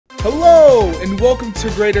Hello, and welcome to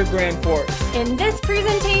Greater Grand Forks. In this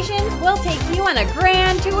presentation, we'll take you on a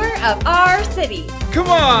grand tour of our city. Come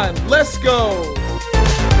on, let's go!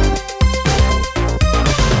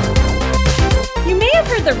 You may have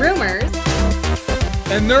heard the rumors.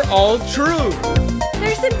 And they're all true.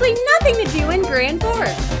 There's simply nothing to do in Grand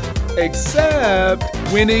Forks. Except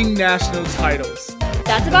winning national titles.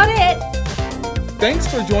 That's about it. Thanks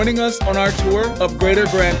for joining us on our tour of Greater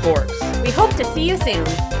Grand Forks. We hope to see you soon.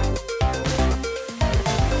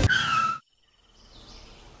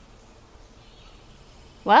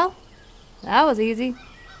 Well, that was easy.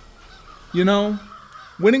 You know,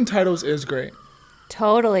 winning titles is great.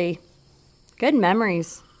 Totally. Good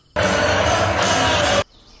memories.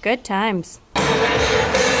 Good times.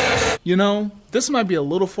 You know, this might be a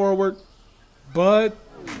little forward, but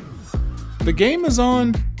the game is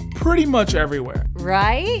on pretty much everywhere.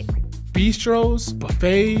 Right? Bistros,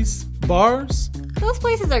 buffets, bars. Those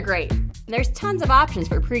places are great. There's tons of options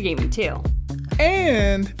for pre-gaming too.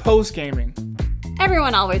 And post-gaming.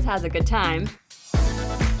 Everyone always has a good time.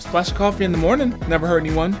 Splash of coffee in the morning, never hurt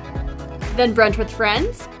anyone. Then brunch with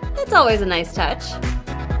friends, that's always a nice touch.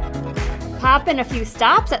 Pop in a few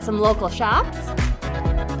stops at some local shops.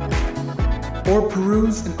 Or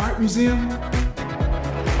peruse an art museum.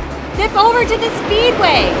 Zip over to the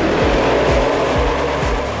Speedway!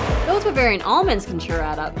 Those Bavarian almonds can sure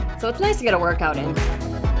add up, so it's nice to get a workout in.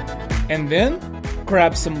 And then,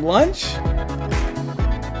 grab some lunch.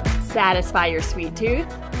 Satisfy your sweet tooth.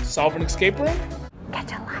 Solve an escape room.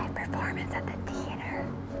 Catch a live performance at the theater.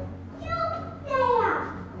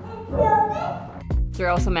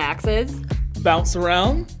 Throw some axes. Bounce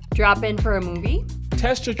around. Drop in for a movie.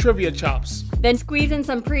 Test your trivia chops. Then squeeze in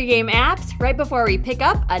some pre-game apps right before we pick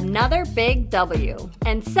up another big W.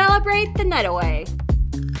 And celebrate the night away.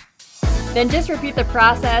 Then just repeat the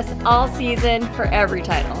process all season for every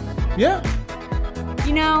title. Yeah.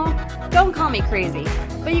 You know, don't call me crazy,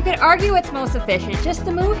 but you could argue it's most efficient just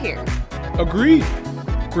to move here. Agreed.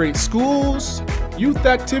 Great schools, youth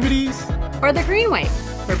activities. Or the Greenway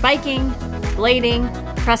for biking, blading,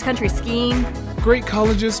 cross-country skiing. Great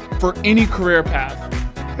colleges for any career path.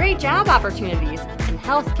 Great job opportunities in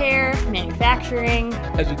healthcare, manufacturing,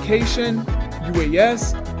 Education,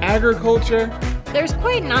 UAS, agriculture. There's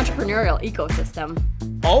quite an entrepreneurial ecosystem.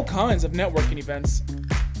 All kinds of networking events.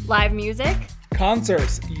 Live music,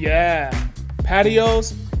 Concerts, yeah.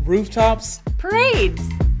 Patios, rooftops, parades,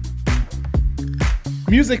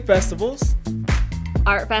 music festivals,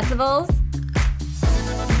 art festivals,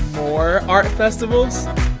 more art festivals,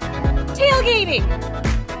 tailgating,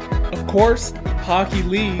 of course, hockey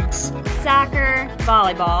leagues, soccer,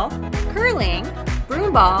 volleyball, curling,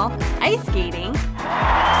 broomball, ice skating,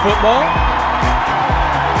 football,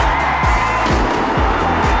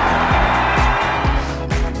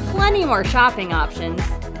 plenty more shopping options,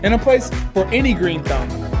 and a place for any green thumb.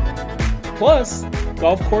 Plus,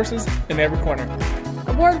 golf courses in every corner.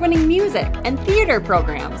 award-winning music and theater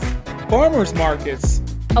programs, Farmers markets,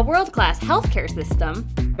 a world-class healthcare system,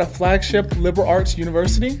 a flagship liberal arts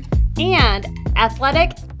university, and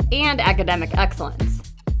athletic and academic excellence.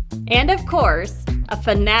 And of course, a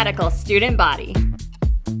fanatical student body.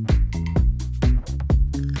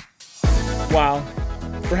 Wow,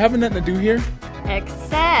 for having nothing to do here,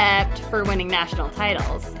 Except for winning national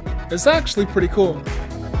titles. it's actually pretty cool.